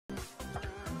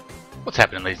What's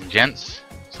happening, ladies and gents?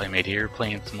 Slaymate here,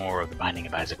 playing some more of The Binding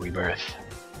of Isaac Rebirth.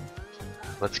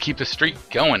 Let's keep the streak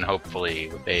going, hopefully,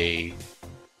 with a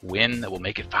win that will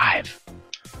make it 5.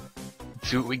 Let's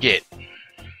see what we get.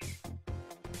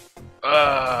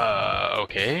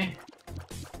 Okay.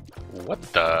 What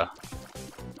the?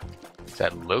 Is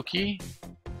that Loki?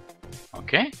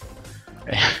 Okay.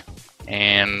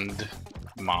 And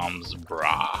Mom's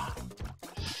bra.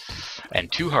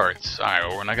 And 2 hearts. Alright,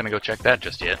 well, we're not going to go check that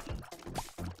just yet.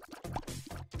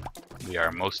 We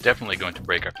are most definitely going to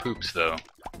break our poops, though.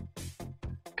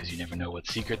 Because you never know what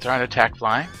secrets are. An attack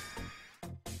fly.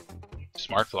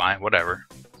 Smart fly, whatever.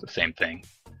 It's the same thing.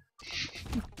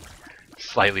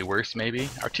 Slightly worse, maybe.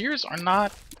 Our tears are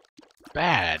not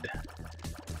bad.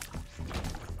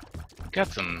 Got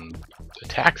some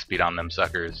attack speed on them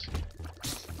suckers.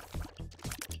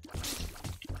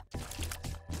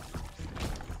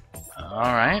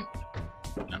 Alright.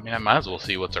 I mean, I might as well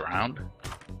see what's around.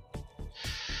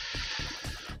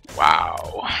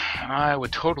 Wow. I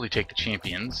would totally take the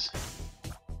champions.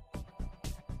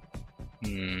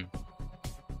 I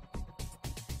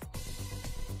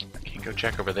can't go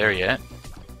check over there yet.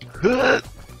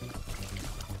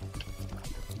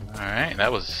 Alright,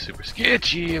 that was super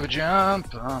sketchy of a jump.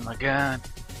 Oh my god.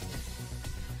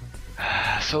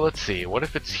 So let's see, what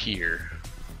if it's here?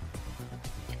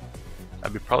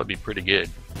 That would probably be pretty good.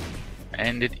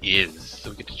 And it is.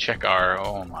 So we get to check our...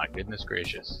 oh my goodness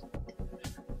gracious.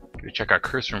 Get to check our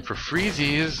curse room for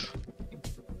freezies.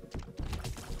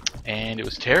 And it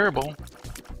was terrible.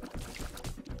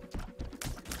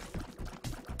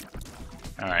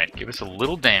 Alright, give us a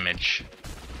little damage.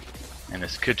 And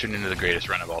this could turn into the greatest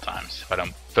run of all times if I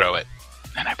don't throw it.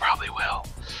 And I probably will.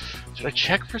 Should I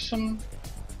check for some...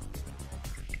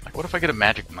 like, what if I get a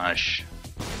magic mush?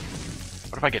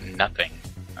 What if I get nothing?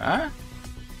 Huh?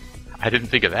 I didn't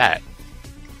think of that.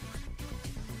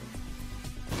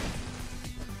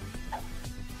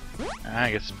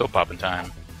 I guess it's pill popping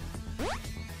time.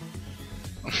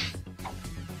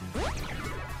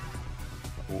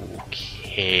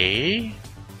 Okay.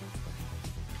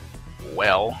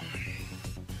 Well,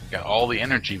 got all the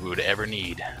energy we would ever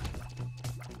need.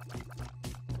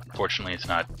 Unfortunately, it's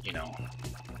not, you know,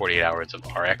 48 hours of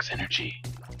RX energy.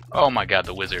 Oh my god,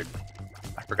 the wizard.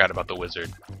 I forgot about the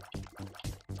wizard.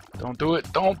 Don't do it!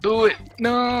 Don't do it!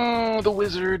 No! The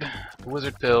wizard! The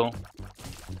wizard pill.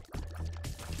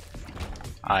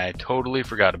 I totally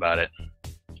forgot about it.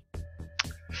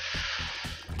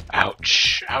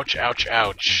 Ouch. Ouch, ouch,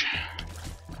 ouch.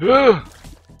 Ugh.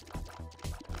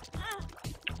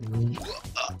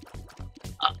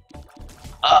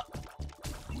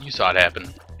 You saw it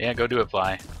happen. Yeah, go do it,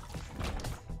 fly.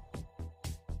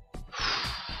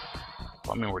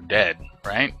 I mean, we're dead,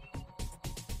 right?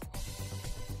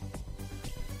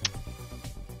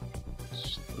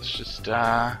 Let's just,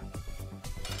 taunt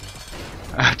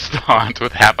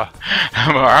with Happa.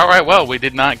 Alright, well, we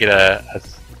did not get a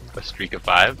streak of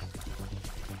 5.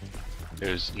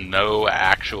 There's no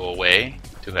actual way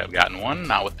to have gotten one,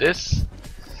 not with this.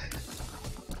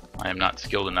 I am not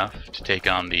skilled enough to take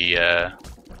on the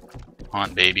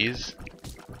haunt babies.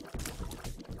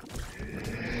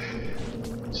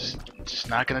 Just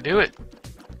not gonna do it.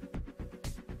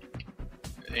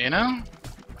 You know?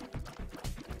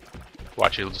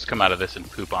 Watch, it'll just come out of this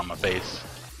and poop on my face.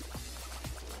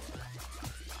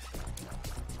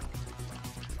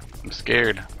 I'm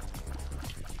scared.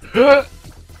 Huh!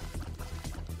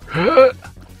 Huh!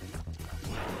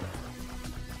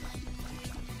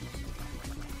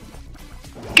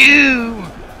 Goo!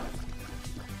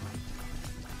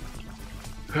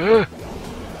 Huh!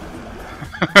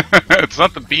 It's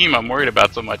not the beam I'm worried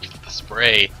about so much, it's the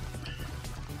spray.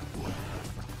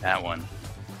 That one.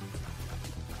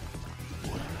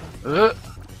 Alright,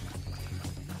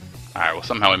 well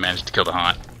somehow we managed to kill the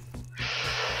haunt.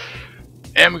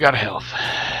 And we got a health.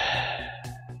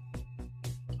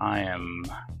 I'm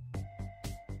a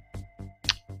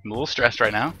little stressed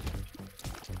right now.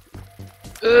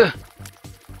 Ugh.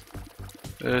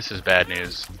 This is bad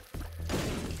news.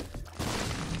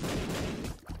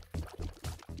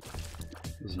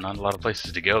 There's not a lot of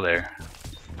places to go there.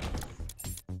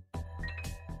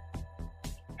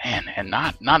 Man, and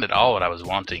not at all what I was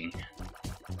wanting.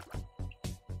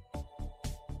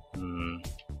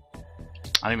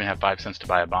 I don't even have 5 cents to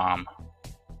buy a bomb.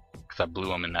 Because I blew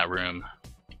them in that room.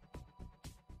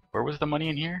 Where was the money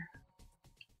in here?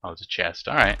 Oh, it's a chest.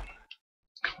 Alright.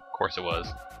 Of course it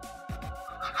was.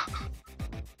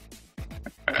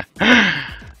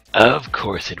 Of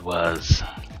course it was.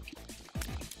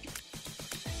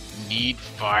 Need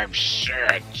 5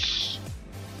 cents.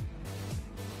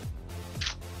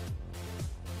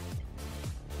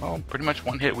 Well, pretty much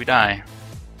one hit, we die.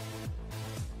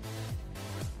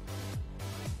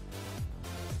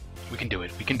 We can do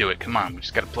it. We can do it. Come on. We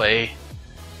just gotta play.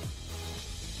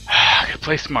 Gotta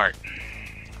play smart.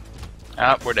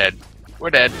 Ah, we're dead. We're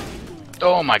dead.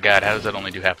 Oh my god, how does that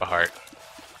only do half a heart?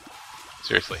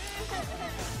 Seriously.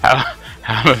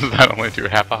 How does that only do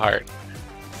half a heart?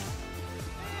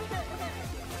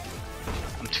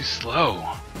 I'm too slow.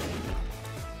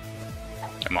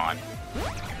 Come on.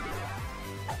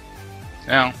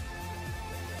 Now,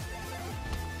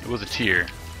 it was a tear.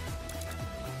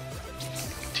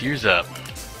 Tears up.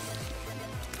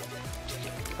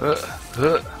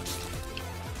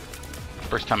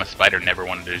 First time a spider never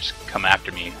wanted to just come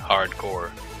after me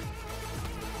hardcore.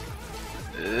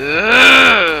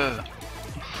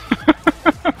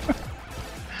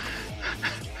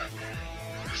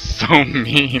 So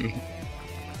mean.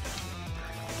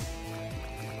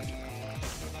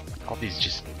 All these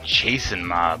just chasing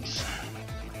mobs.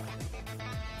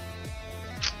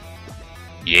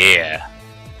 Yeah.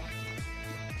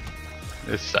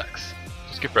 This sucks.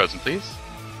 Just get frozen, please.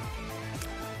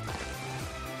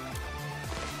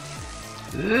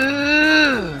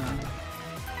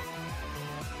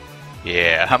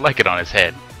 Yeah, I like it on his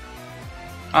head.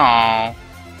 Oh,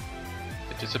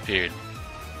 it disappeared.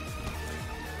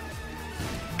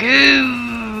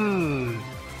 Goo!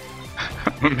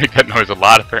 We make that noise a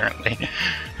lot, apparently.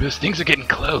 Those things are getting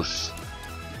close.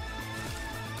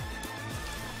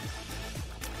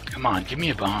 Come on, give me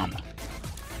a bomb.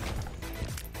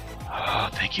 Oh,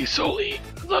 thank you, Soli.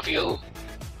 Love you.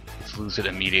 Let's lose it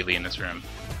immediately in this room.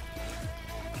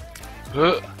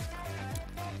 Get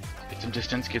some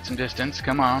distance, get some distance.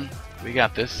 Come on. We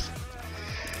got this.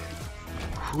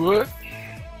 What?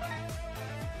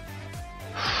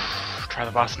 Try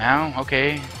the boss now?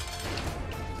 Okay.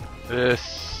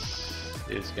 This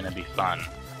is gonna be fun.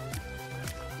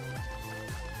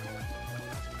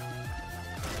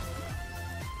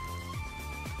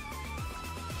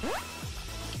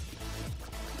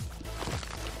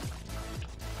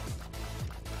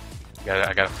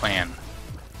 I got a plan.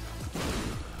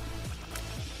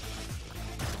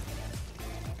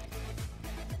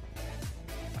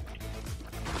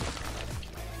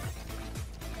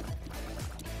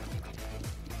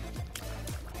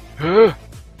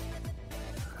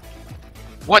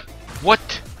 What?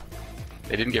 What?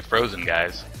 They didn't get frozen,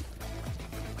 guys.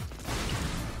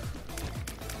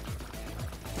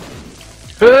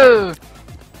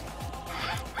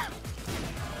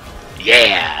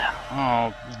 Yeah!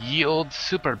 Oh, yield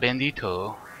super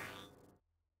bendito.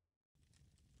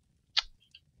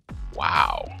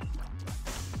 Wow.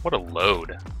 What a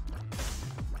load.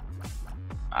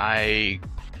 I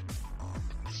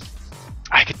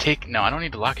could take... No, I don't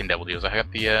need to lock in double deals. I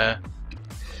got the,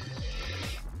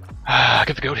 I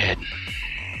got the goat head.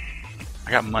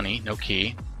 I got money, no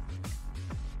key.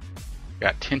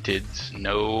 Got tinteds,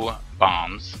 no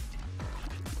bombs.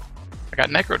 I got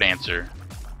necrodancer.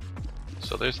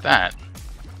 So there's that.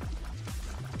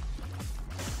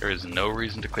 There is no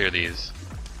reason to clear these.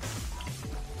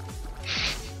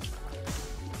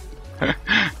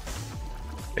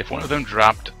 If one of them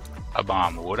dropped a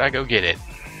bomb, would I go get it?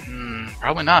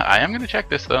 Probably not. I am going to check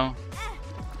this though.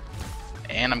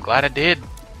 And I'm glad I did.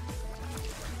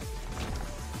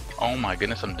 Oh my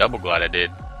goodness, I'm double glad I did.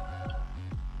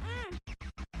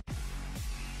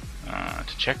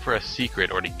 To check for a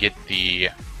secret or to get the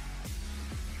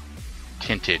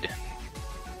tinted.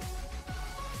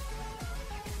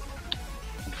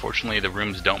 Unfortunately, the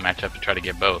rooms don't match up to try to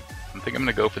get both. I think I'm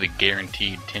going to go for the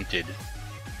guaranteed tinted.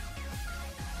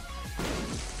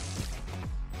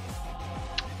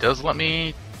 It does let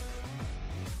me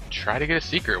try to get a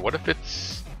secret. What if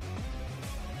it's...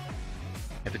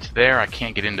 If it's there, I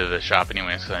can't get into the shop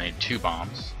anyway, so I need 2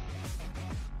 bombs.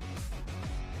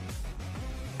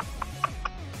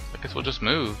 I guess we'll just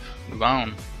move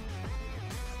on.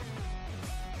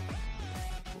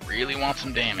 Really want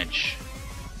some damage.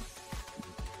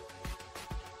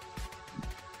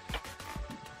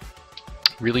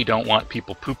 Really don't want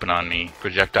people pooping on me,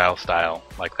 projectile style,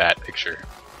 like that picture.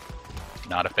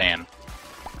 Not a fan.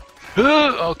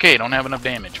 Okay, don't have enough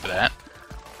damage for that.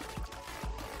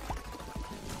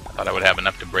 I thought I would have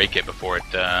enough to break it before it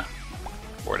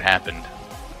happened.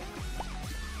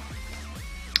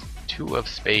 2 of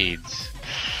spades.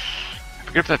 I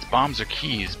forget if that's bombs or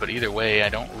keys, but either way, I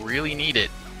don't really need it.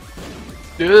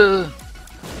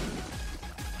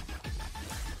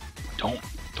 Don't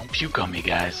puke on me,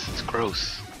 guys. It's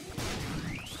gross.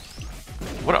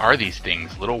 What are these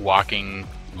things? Little walking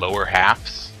lower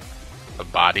halves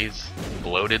of bodies?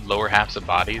 Bloated lower halves of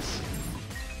bodies?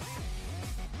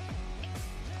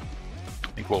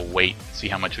 I think we'll wait, see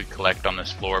how much we collect on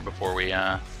this floor before we,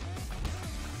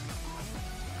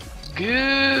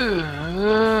 Good.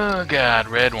 Oh, God,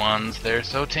 red ones. They're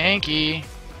so tanky.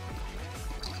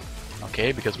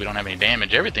 Okay, because we don't have any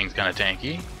damage, everything's kind of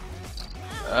tanky.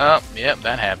 Oh, yep,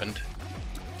 that happened.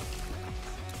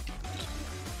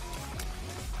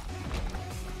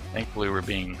 Thankfully, we're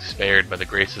being spared by the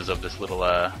graces of this little,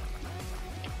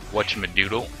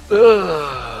 whatchamadoodle.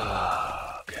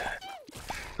 Oh,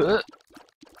 God.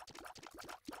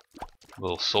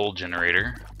 Little soul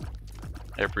generator.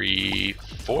 Every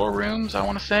 4 rooms, I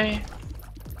want to say.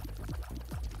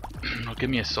 It'll give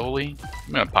me a souli.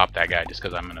 I'm gonna pop that guy just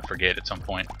because I'm gonna forget at some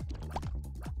point.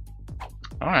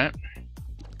 Alright.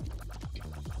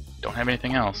 Don't have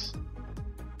anything else.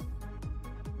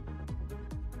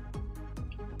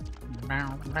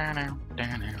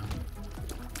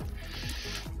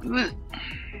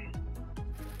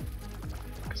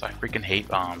 Because I freaking hate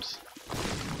bombs.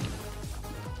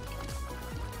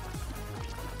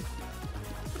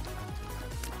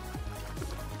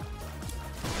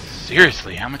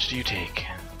 Seriously, how much do you take?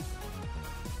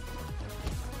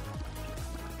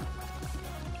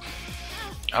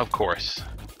 Of course.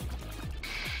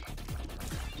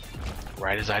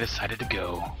 Right as I decided to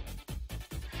go.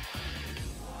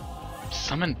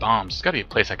 Summon bombs. There's gotta be a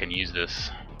place I can use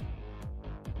this.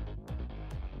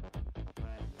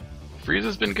 Freeze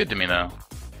has been good to me though.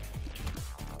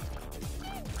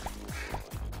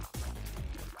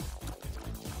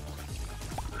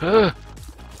 Huh.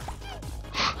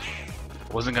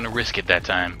 Wasn't gonna risk it that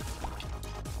time.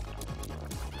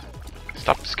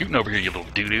 Stop scooting over here, you little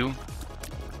doo-doo.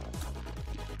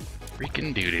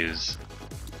 Freaking doo-doos.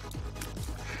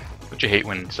 Don't you hate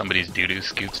when somebody's doo-doo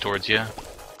scoots towards you?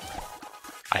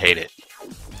 I hate it.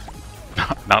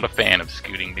 Not a fan of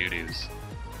scooting doo-doos.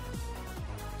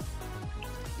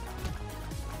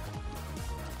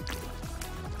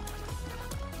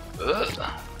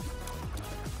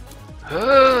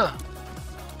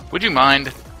 Would you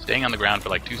mind staying on the ground for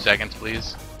like 2 seconds,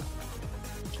 please?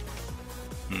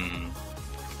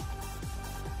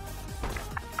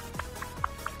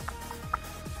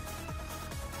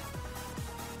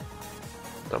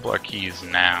 Double our keys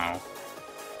now.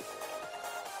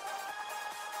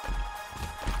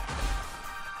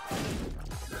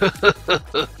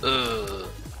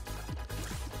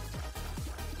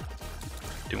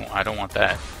 I don't want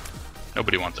that.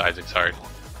 Nobody wants Isaac's heart.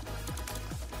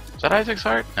 Is that Isaac's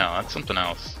heart? No, that's something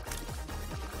else.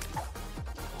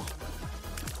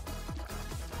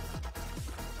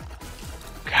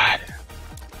 God.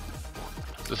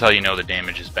 This is how you know the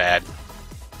damage is bad.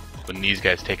 When these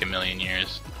guys take 1,000,000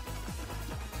 years.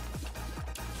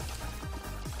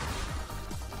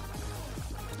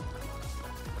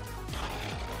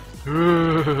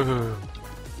 Come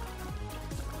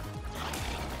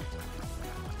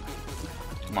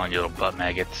on, you little butt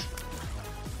maggots.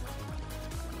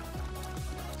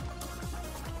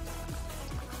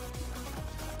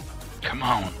 Come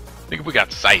on. Think if we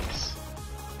got scythes.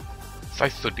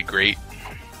 Scythes would be great.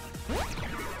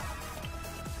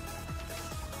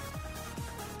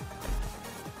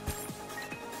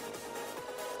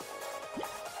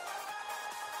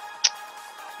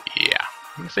 Yeah,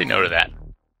 I'm gonna say no to that.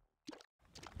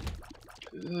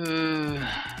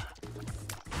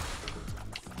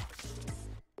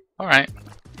 Alright.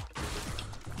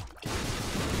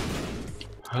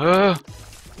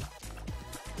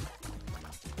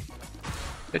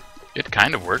 It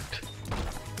kind of worked.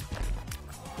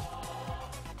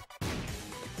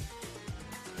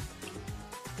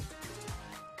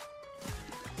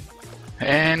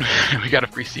 And we got a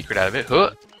free secret out of it.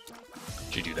 Huh.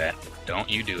 Don't you do that. Don't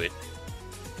you do it.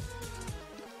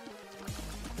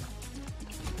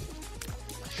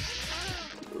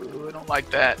 Ooh, I don't like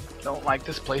that. Don't like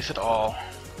this place at all.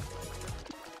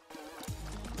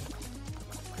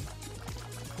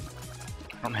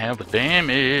 I don't have the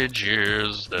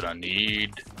damages that I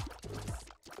need.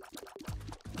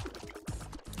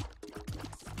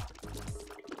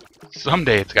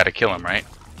 Someday it's gotta kill him, right?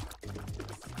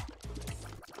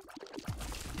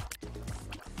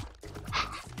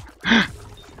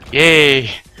 Yay!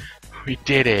 We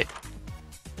did it!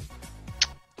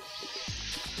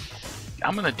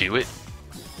 I'm gonna do it.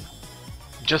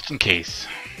 Just in case.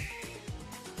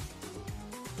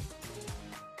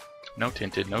 No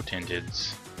tinted, no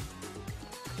tinteds.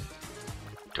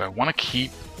 Do I want to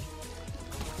keep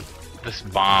this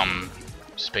bomb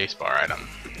spacebar item?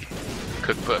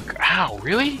 Cookbook. Ow,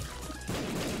 really?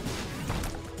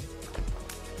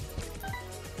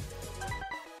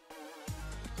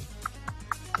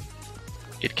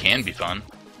 It can be fun.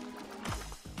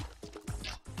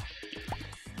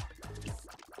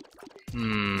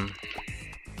 Hmm.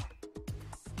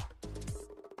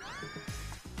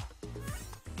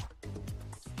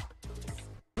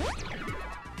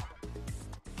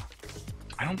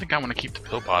 I don't think I want to keep the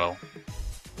pill bottle.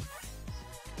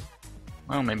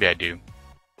 Well, maybe I do.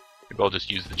 Maybe I'll just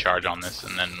use the charge on this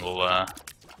and then we'll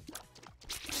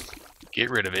get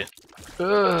rid of it.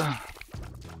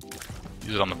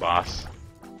 Use it on the boss.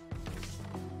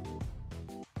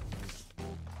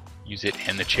 Use it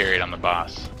and the chariot on the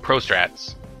boss. Pro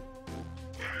strats.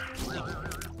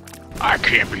 I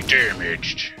can't be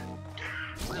damaged.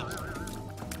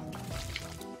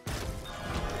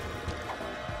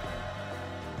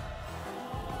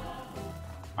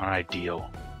 Alright, deal.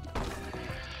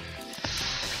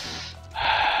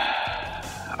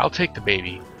 I'll take the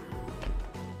baby.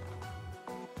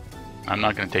 I'm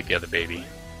not gonna take the other baby.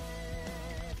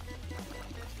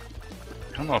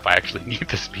 I don't know if I actually need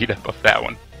the speed up of that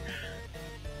one.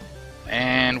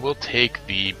 And we'll take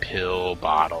the pill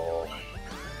bottle.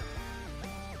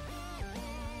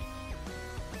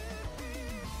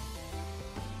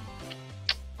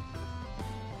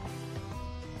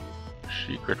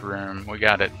 Secret room. We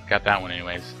got it. Got that one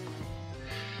anyways.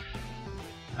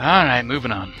 Alright,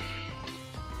 moving on.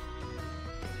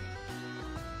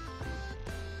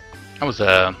 That was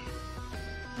a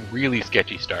really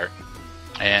sketchy start.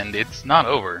 And it's not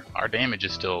over. Our damage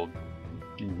is still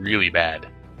really bad.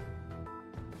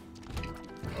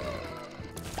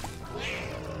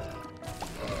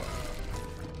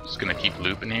 Just gonna keep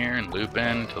looping here and looping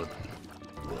until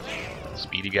the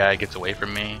speedy guy gets away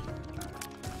from me.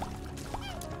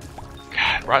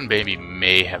 God, Rotten Baby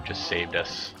may have just saved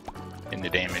us in the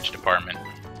damage department.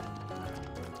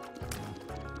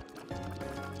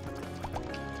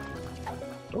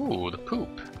 Oh, the poop.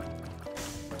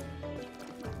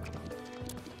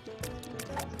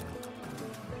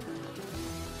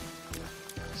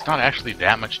 It's not actually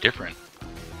that much different.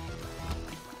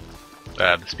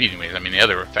 The speed anyways, I mean the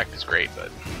other effect is great,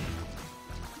 but...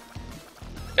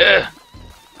 Ugh.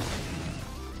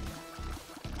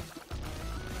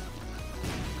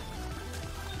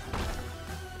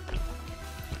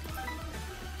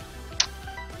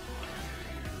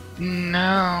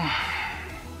 No.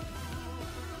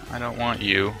 I don't want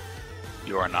you.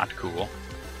 You are not cool.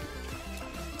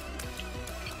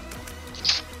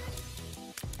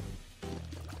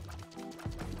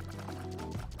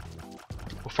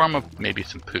 We'll farm up maybe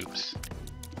some poops.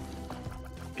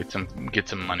 Get some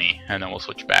money, and then we'll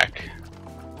switch back.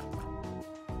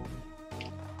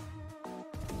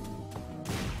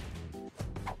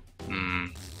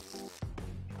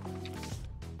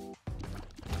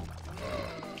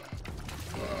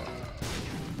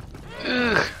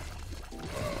 Ugh.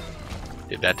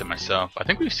 Did that to myself. I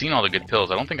think we've seen all the good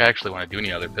pills. I don't think I actually want to do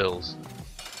any other pills.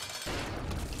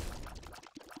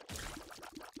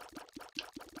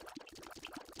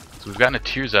 So we've gotten a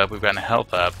tears up, we've gotten a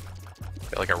health up,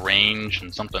 got like a range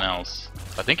and something else.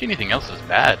 I think anything else is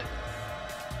bad.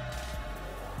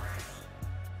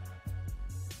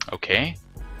 Okay.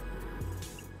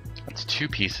 That's 2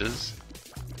 pieces.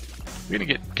 We're gonna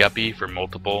get Guppy for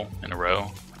multiple in a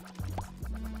row.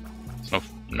 There's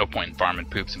no point in farming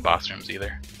poops in boss rooms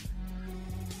either.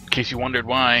 In case you wondered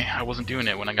why I wasn't doing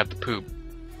it when I got the poop.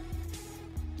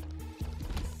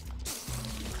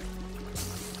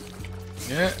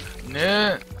 Yeah,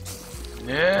 yeah,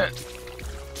 yeah.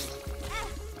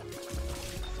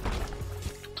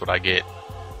 That's what I get.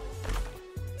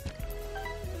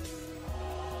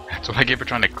 That's what I get for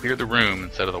trying to clear the room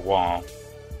instead of the wall.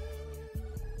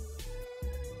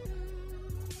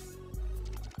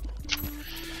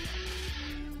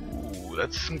 Ooh,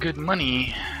 that's some good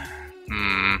money.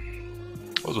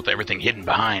 What was with everything hidden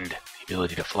behind the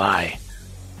ability to fly?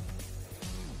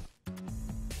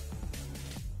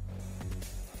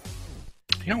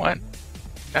 You know what?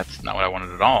 That's not what I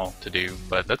wanted at all to do,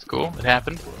 but that's cool. It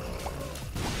happened.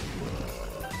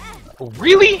 Oh,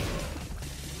 really?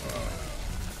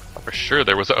 For sure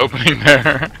there was an opening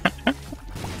there.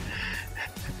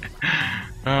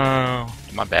 Oh,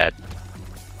 my bad.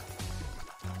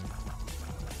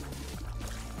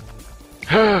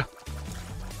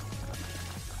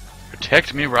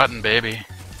 Protect me, Rotten Baby.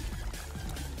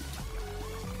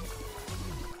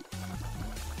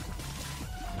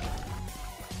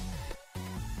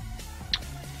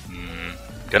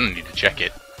 Gonna need to check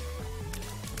it.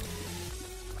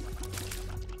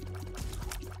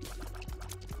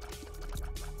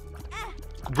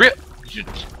 Rip! We'd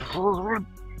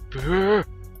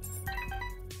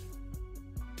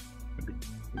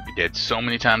be dead so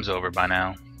many times over by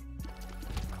now.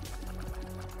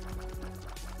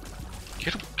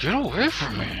 Get away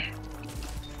from me!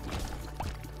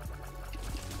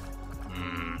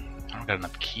 got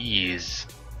enough keys.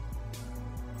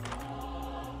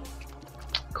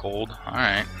 Cold.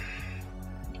 Alright.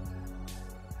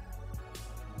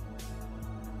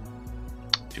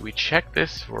 Do we check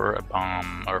this for a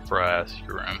bomb or for a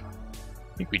secret room?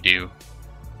 I think we do.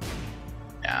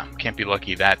 Yeah, can't be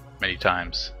lucky that many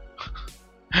times.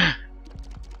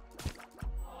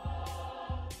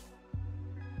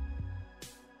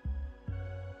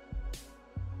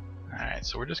 Alright,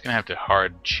 so we're just gonna have to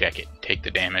hard check it and take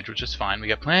the damage, which is fine. We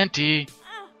got plenty.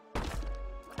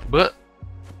 But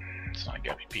it's not a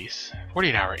guppy piece.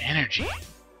 48-hour energy.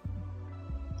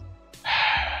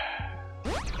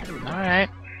 Alright.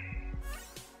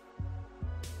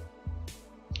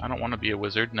 I don't want to be a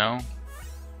wizard, no.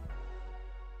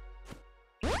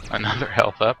 Another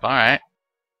health up, alright.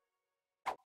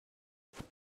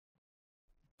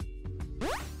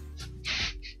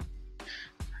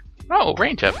 Oh,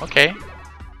 range up, okay.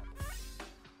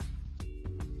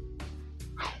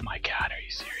 Oh my god, are you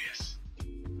serious?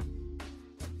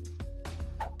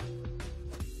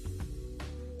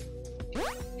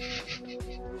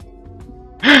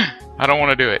 I don't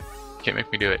want to do it. Can't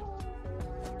make me do it.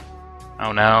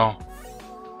 Oh no.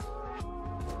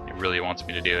 It really wants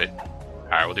me to do it.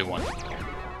 Alright, we'll do one.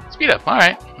 Speed up,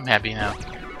 alright. I'm happy now.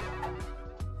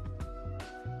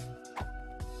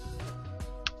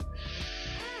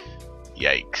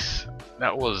 Yikes.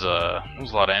 That was a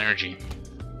lot of energy.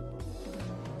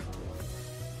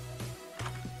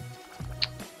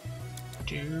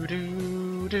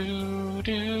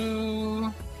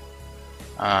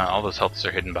 All those healths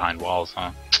are hidden behind walls,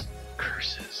 huh?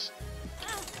 Curses.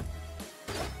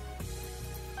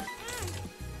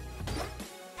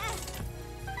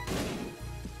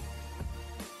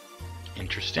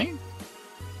 Interesting.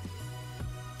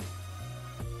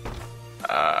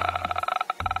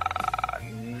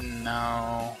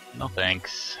 No. No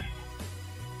thanks.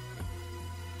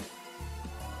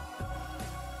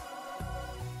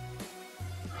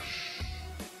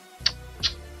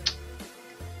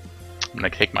 I'm gonna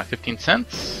take my 15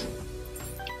 cents.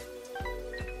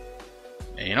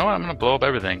 And you know what? I'm gonna blow up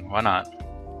everything. Why not?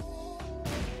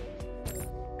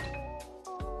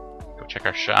 Go check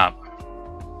our shop.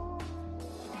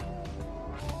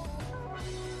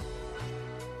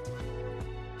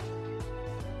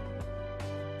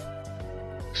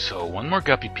 So one more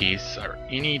guppy piece, or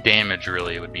any damage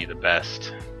really would be the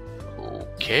best.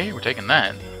 Okay, we're taking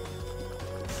that.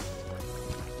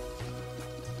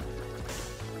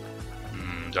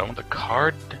 Do I want the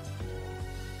card?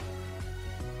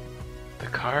 The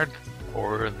card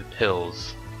or the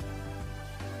pills?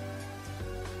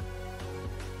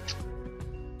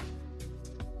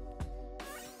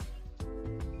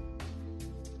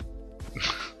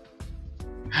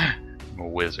 I'm a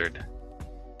wizard.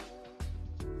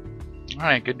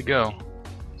 Alright, good to go.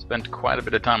 Spent quite a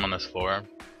bit of time on this floor.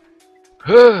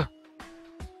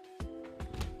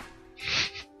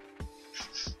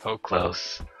 So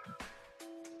close.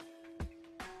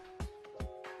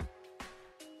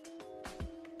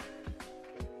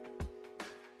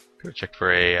 Could have checked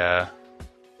for a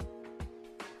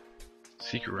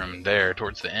secret room there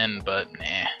towards the end, but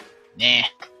nah. Nah.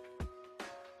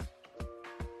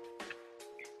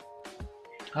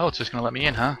 Oh, it's just gonna let me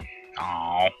in, huh?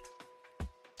 Aww.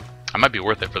 I might be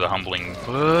worth it for the humbling.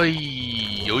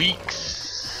 Yikes.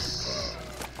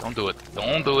 Don't do it.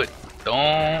 Don't do it.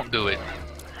 Don't do it.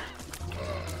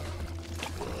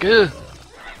 Good.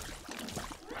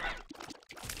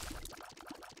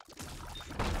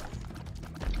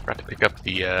 Forgot to pick up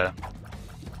the, I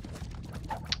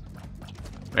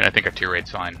mean, I think our tier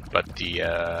rate's fine, but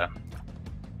the,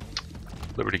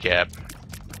 Liberty Cap.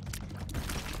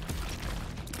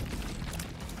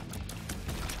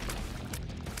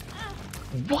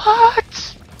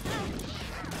 What?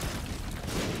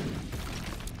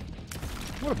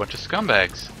 What a bunch of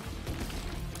scumbags.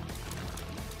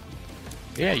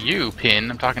 Yeah, you,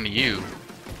 Pin. I'm talking to you.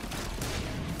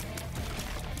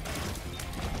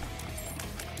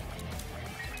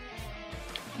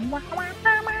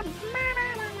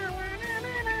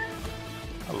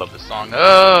 I love this song.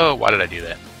 Oh, why did I do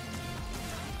that?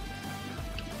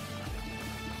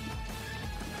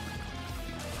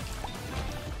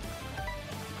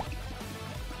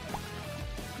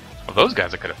 Well, those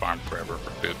guys I could have farmed forever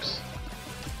for poops.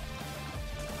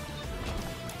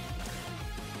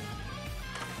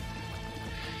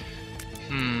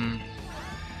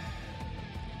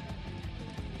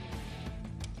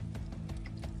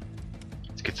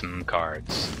 Let's get some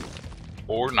cards.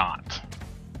 Or not.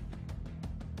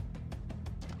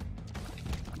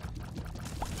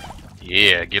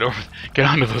 Yeah, get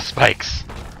onto those spikes.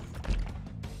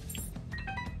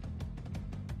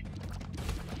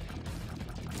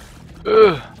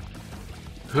 Huh.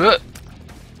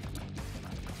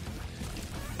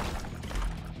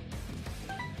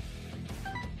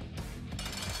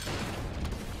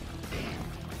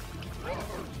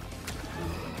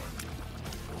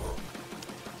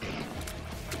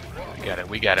 We got it,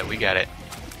 we got it, we got it.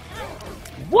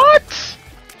 What?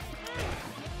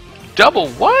 Double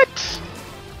what?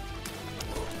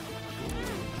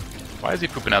 Why is he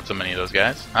pooping out so many of those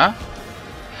guys? Huh?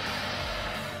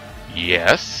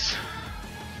 Yes.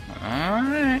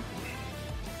 Alright.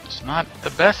 It's not the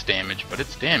best damage, but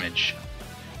it's damage.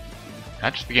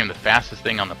 That just became the fastest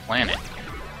thing on the planet.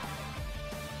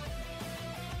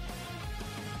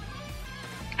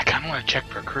 I kinda wanna check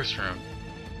for a curse room.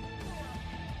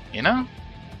 You know?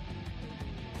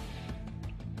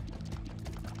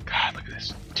 God, look at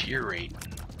this tier rate.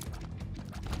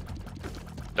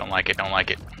 Don't like it, don't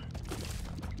like it.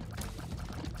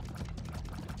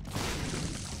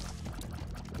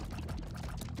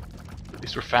 At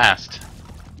least we're fast.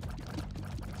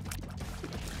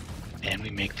 And we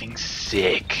make things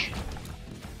sick.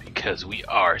 Because we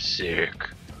are sick.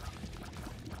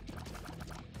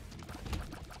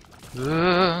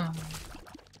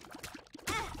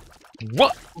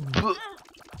 What?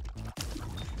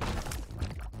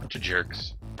 Bunch of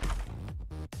jerks.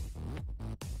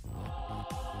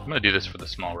 I'm gonna do this for the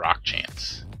small rock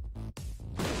chance.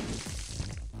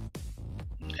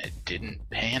 It didn't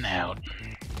pan out.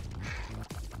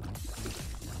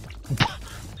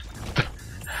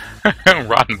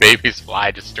 Rotten babies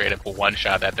fly just straight up one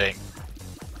shot that thing.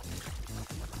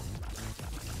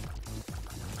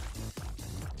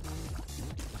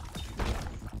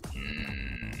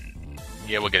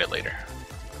 Yeah, we'll get it later.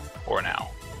 Or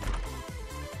now.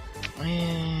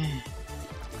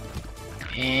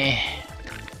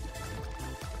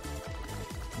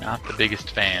 Not the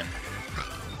biggest fan.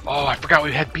 Oh, I forgot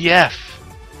we had BF!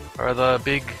 Or the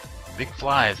big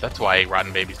flies. That's why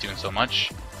Rotten Baby's doing so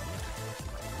much.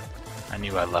 I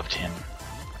knew I loved him.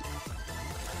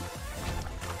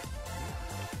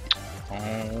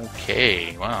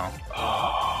 Okay, well.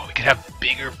 Oh, we could have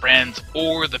bigger friends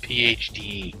or the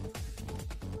PhD.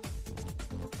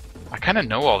 I kind of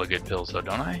know all the good pills, though,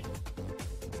 don't I?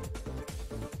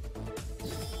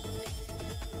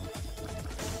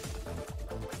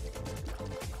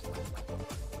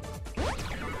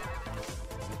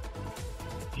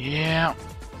 Yeah.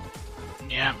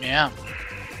 Yeah.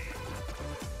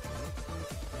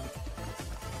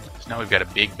 So now we've got a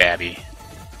big babby.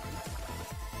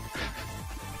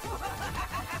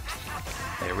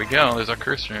 There we go, there's our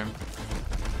curse room.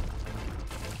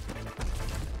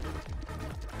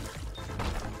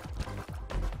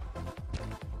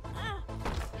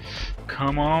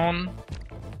 Come on.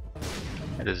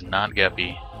 It is not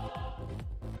Guppy.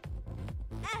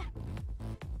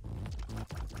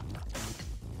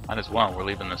 Might as well, we're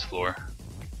leaving this floor.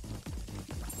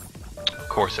 Of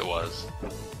course it was.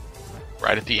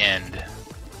 Right at the end.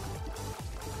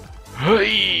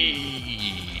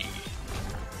 Hey!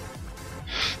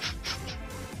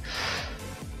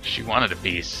 She wanted a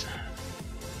piece.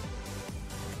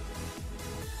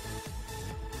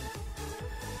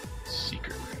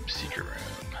 Secret room, secret room.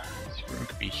 Secret room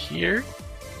could be here.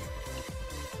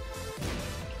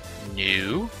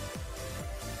 No.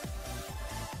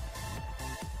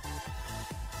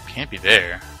 Can't be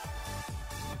there.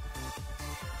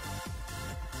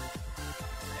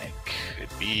 It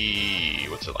could be...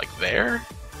 what's it like there?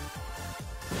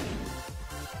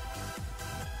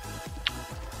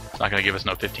 It's not gonna give us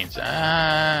no 15s.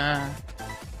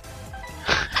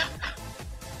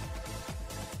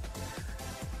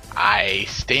 I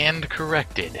stand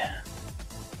corrected.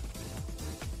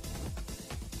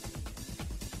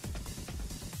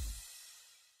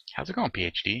 How's it going,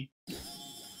 PhD?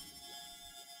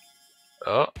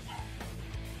 Oh.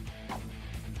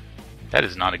 That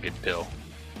is not a good pill.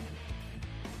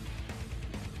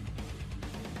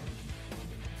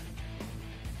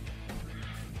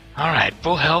 Alright,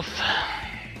 full health.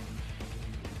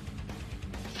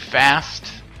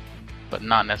 Fast, but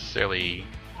not necessarily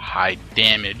high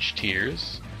damage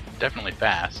tiers. Definitely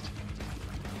fast.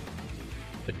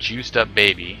 A juiced up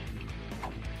baby.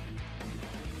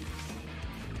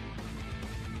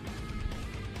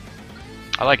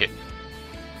 I like it.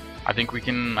 I think we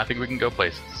can go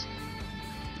places.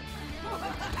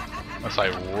 Unless I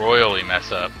royally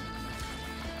mess up.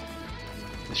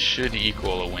 This should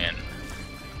equal a win.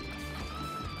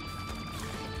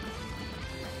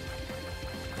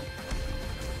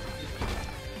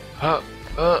 Oh,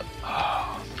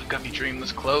 the gummy dream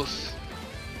was close.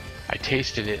 I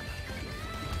tasted it.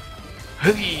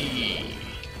 Hey!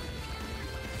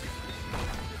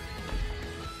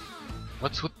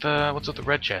 What's with the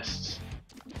red chests?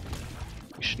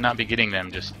 We should not be getting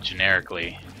them just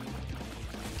generically.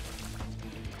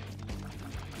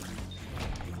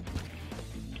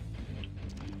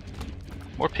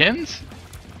 More pins?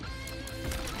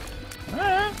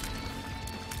 At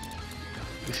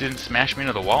least he didn't smash me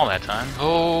into the wall that time.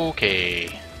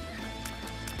 Okay.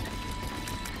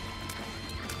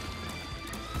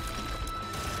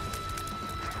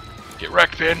 Get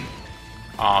wrecked, Finn!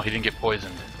 Oh, he didn't get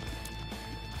poisoned.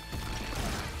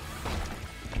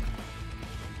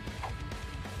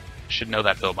 Should know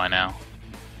that build by now.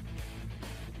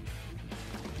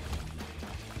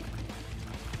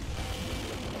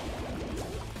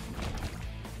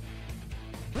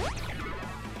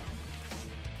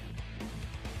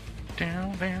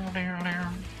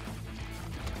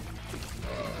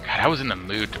 God, I was in the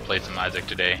mood to play some Isaac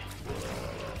today.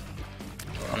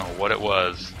 I don't know what it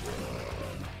was.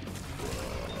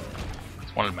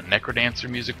 Just wanted my Necrodancer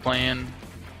music playing.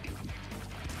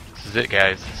 This is it,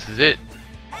 guys. This is it.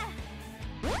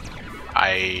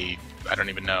 I don't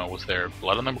even know. Was there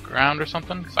blood on the ground or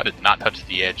something? Because I did not touch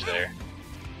the edge there.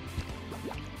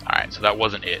 Alright, so that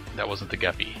wasn't it. That wasn't the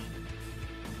guppy.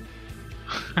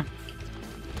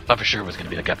 Thought for sure it was going to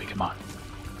be the guppy. Come on.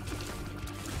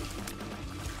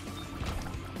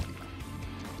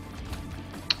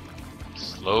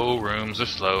 Slow rooms are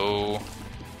slow.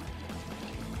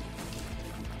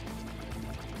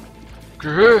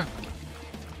 Grr.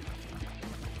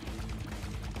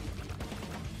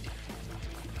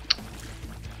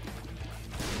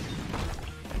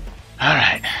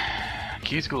 Alright.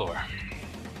 Keys galore.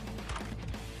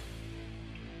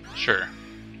 Sure.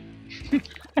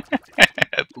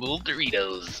 Little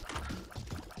Doritos.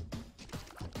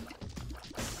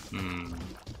 I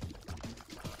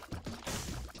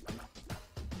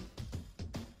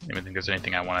don't even think there's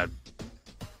anything I want to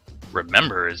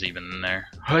remember is even in there.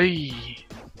 Hey!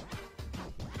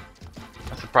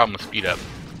 That's the problem with speed up.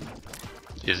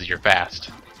 Is you're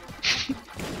fast.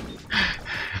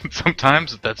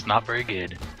 Sometimes that's not very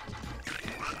good.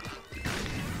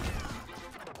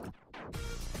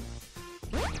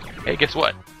 Hey, guess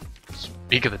what?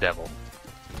 Speak of the devil.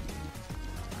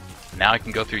 Now I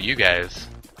can go through you guys.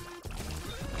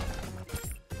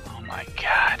 Oh my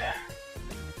god.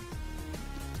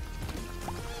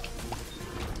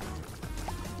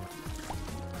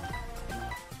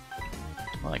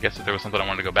 Well, I guess if there was something I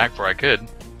wanted to go back for, I could.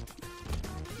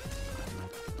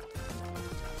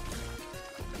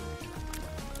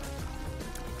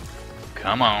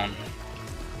 Come on.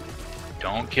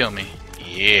 Don't kill me.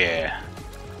 Yeah.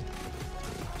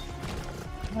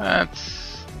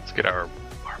 Let's get our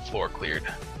floor cleared.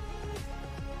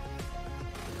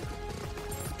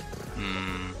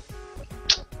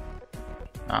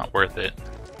 Not worth it.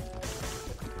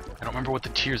 I don't remember what the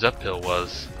Tears Up pill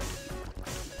was.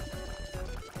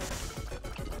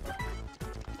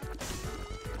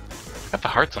 Got the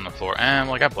hearts on the floor.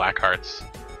 Well, I got black hearts.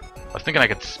 I was thinking I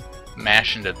could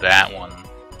smash into that one.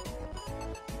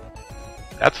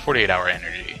 That's 48-hour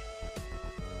energy.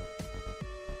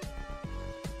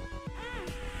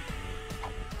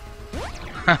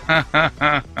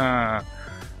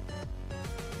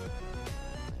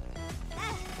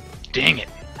 Dang it.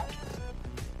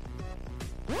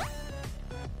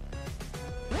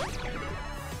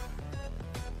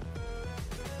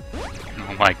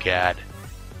 Oh my god.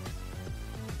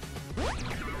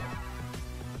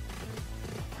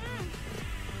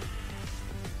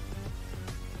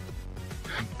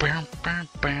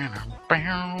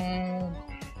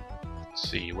 Let's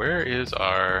see, where is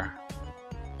our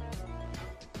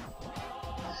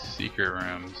secret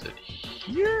room? Is it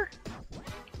here?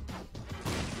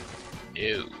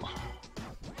 No.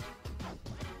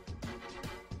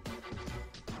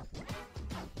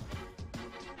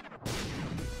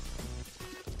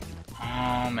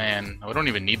 Oh man, I don't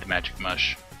even need the magic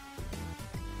mush.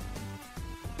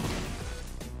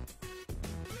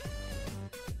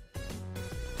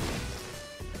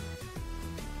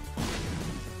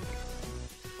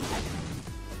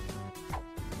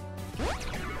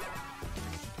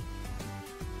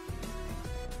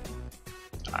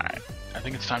 Alright, I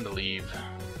think it's time to leave.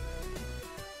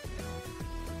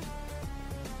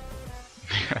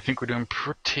 I think we're doing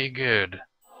pretty good.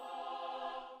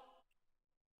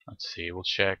 Let's see, we'll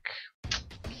check.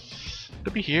 Would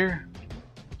it be here?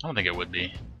 I don't think it would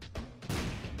be.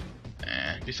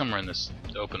 It'd be somewhere in this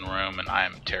open room, and I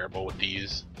am terrible with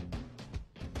these.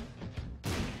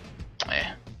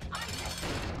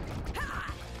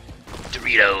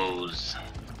 Doritos!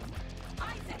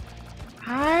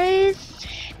 Isaac!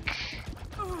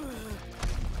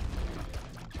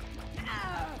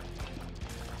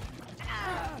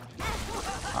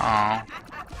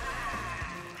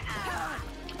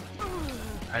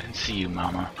 see you,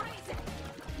 mama.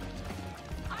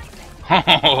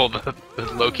 Oh,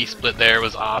 the Loki split there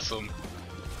was awesome.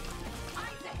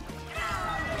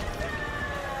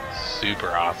 Super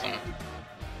awesome.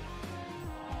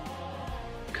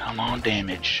 Come on,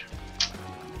 damage.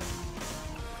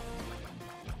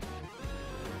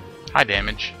 High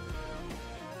damage.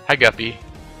 High guppy.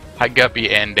 High guppy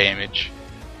and damage.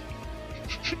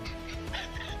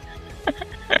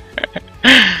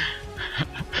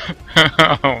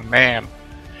 Oh man.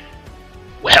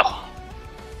 Well.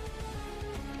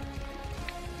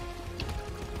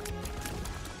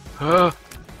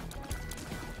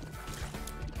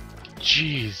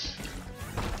 Jeez.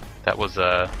 That was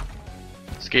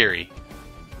scary.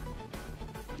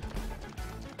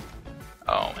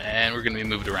 Oh man, we're gonna be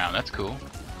moved around. That's cool.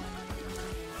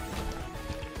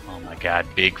 Oh my god,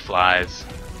 big flies.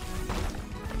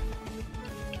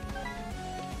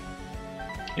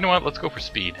 You know what? Let's go for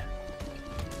speed.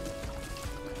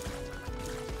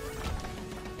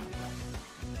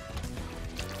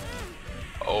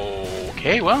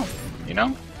 Okay, well, you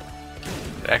know,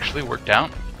 it actually worked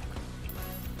out.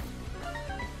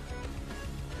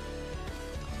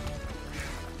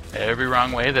 Every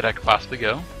wrong way that I could possibly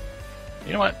go.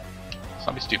 You know what? Let's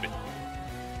not be stupid.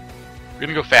 We're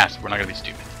gonna go fast, but we're not gonna be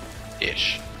stupid.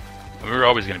 Ish. We're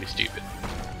always gonna be stupid.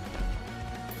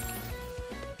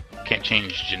 Can't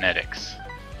change genetics.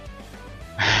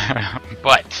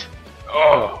 But,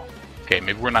 oh! Okay,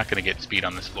 maybe we're not gonna get speed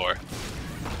on this floor.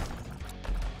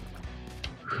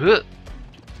 Huh.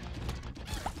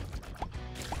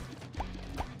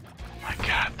 My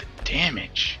god, the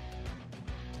damage.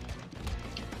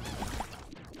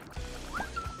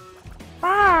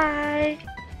 Bye!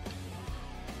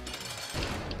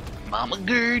 Mama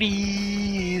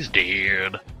Gertie's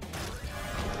dead.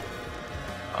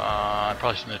 I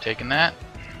probably shouldn't have taken that.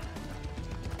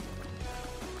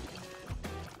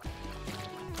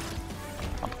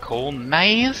 Pump coal,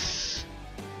 nice.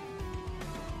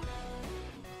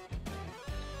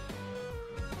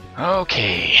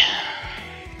 Okay.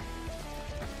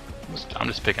 I'm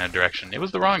just picking a direction. It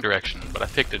was the wrong direction, but I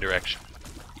picked a direction.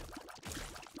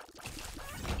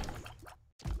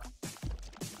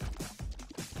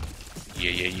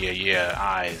 Yeah,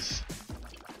 eyes.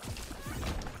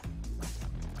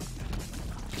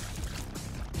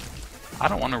 I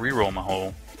don't want to reroll my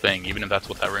whole thing, even if that's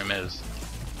what that room is.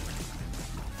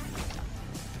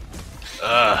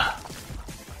 Ugh.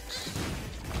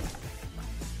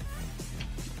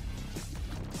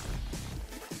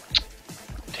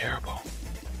 Terrible.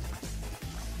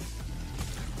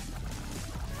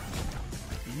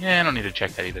 Yeah, I don't need to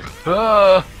check that either.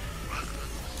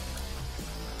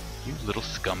 You little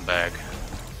scumbag.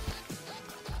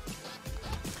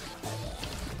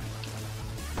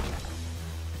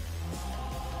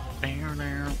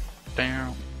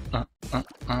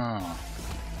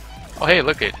 Oh hey,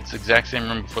 look it. It's the exact same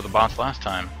room before the boss last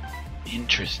time.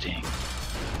 Interesting.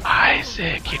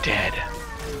 Isaac, you're dead.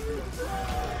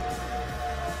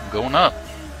 I'm going up.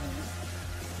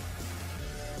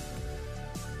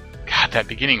 God, that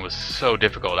beginning was so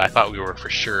difficult. I thought we were for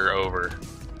sure over.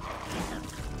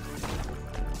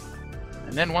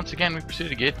 And then once again, we proceeded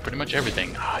to get pretty much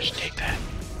everything. Oh, I should take that.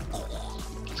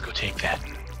 Let's go take that.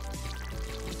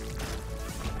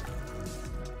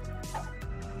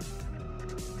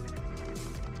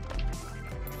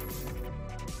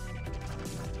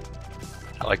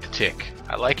 I like the tick.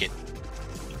 I like it.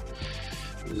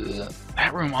 Ugh.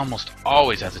 That room almost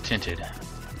always has a tinted. God,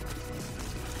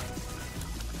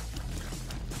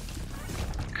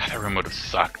 that room would have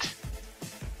sucked.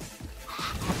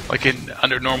 Like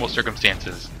under normal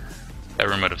circumstances, that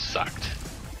room would have sucked.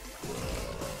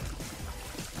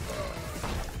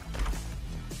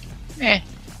 Eh.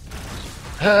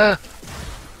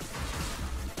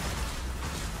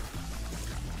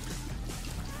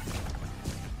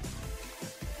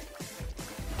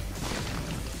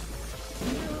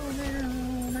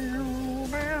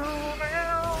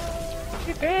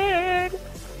 You're dead.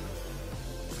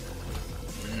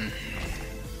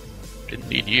 Didn't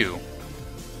need you.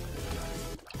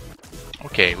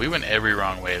 Okay, we went every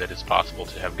wrong way that is possible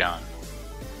to have gone.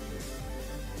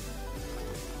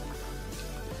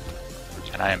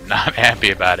 And I am not happy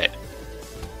about it.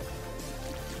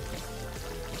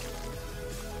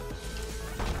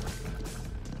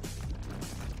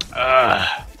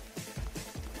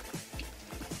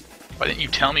 Why didn't you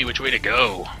tell me which way to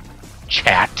go,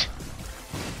 chat?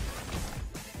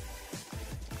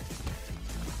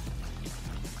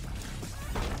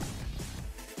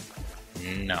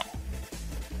 No.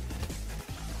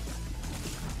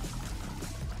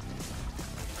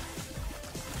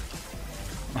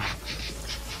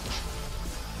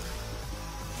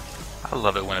 I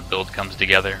love it when a build comes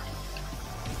together.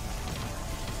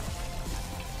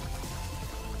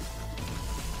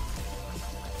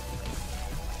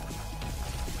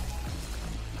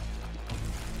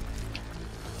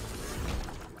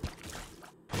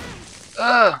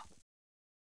 Ugh!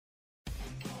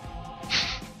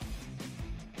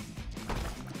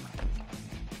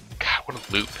 God, what a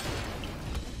loop.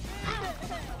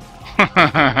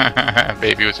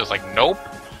 Baby was just like, nope,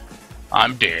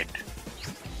 I'm dead.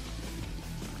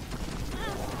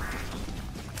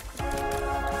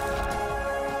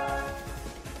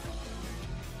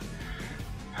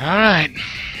 Alright,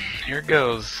 here it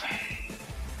goes.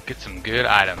 Get some good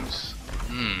items.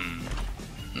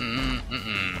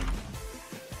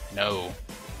 No.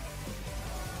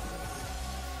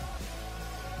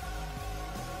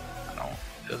 I don't.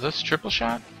 Is this triple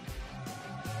shot?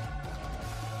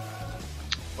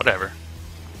 Whatever.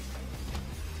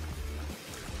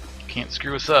 Can't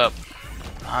screw us up.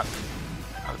 Not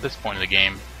at this point of the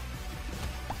game.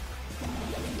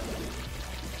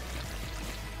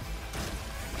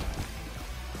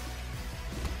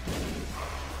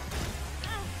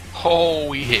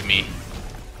 Oh, he hit me.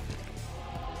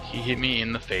 He hit me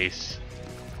in the face.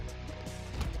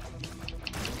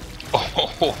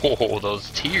 Oh, those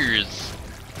tears.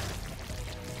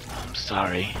 I'm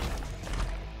sorry.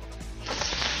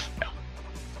 No.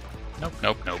 Nope,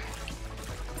 nope, nope.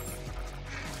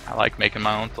 I like making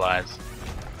my own flies.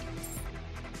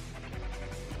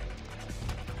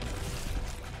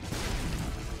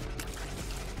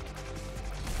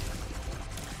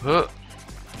 Huh.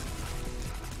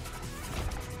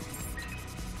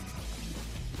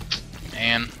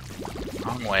 Man,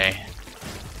 wrong way.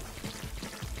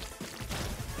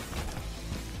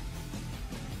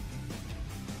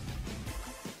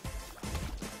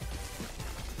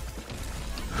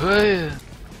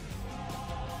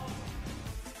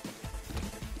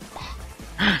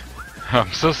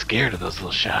 I'm so scared of those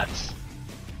little shots.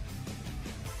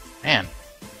 Man,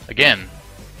 again,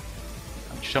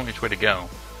 don't show me which way to go.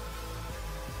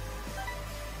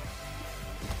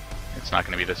 It's not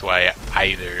going to be this way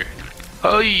either.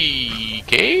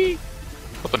 Okay.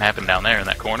 Something happened down there in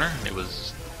that corner. It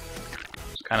was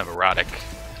kind of erotic.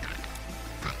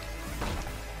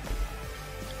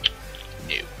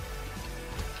 No.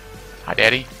 Hi,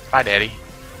 Daddy. Bye, Daddy.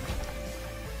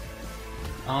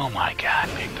 Oh my God,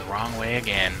 picked the wrong way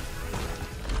again.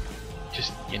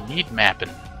 Just, you need mapping.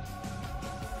 You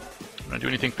want to do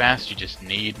anything fast, you just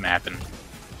need mapping.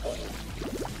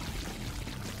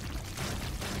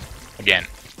 Again.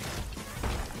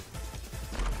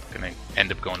 Gonna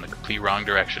end up going the complete wrong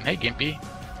direction. Hey, Gimpy.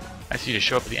 I see you to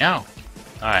show up at the... Ow.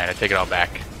 Alright, I take it all back.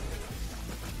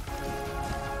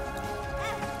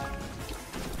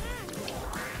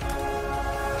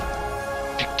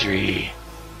 Victory.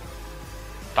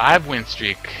 5-win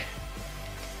streak.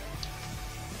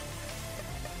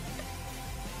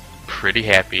 Pretty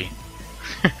happy.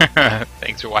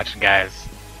 Thanks for watching, guys.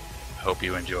 I hope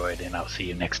you enjoyed, and I'll see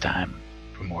you next time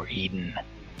for more Eden.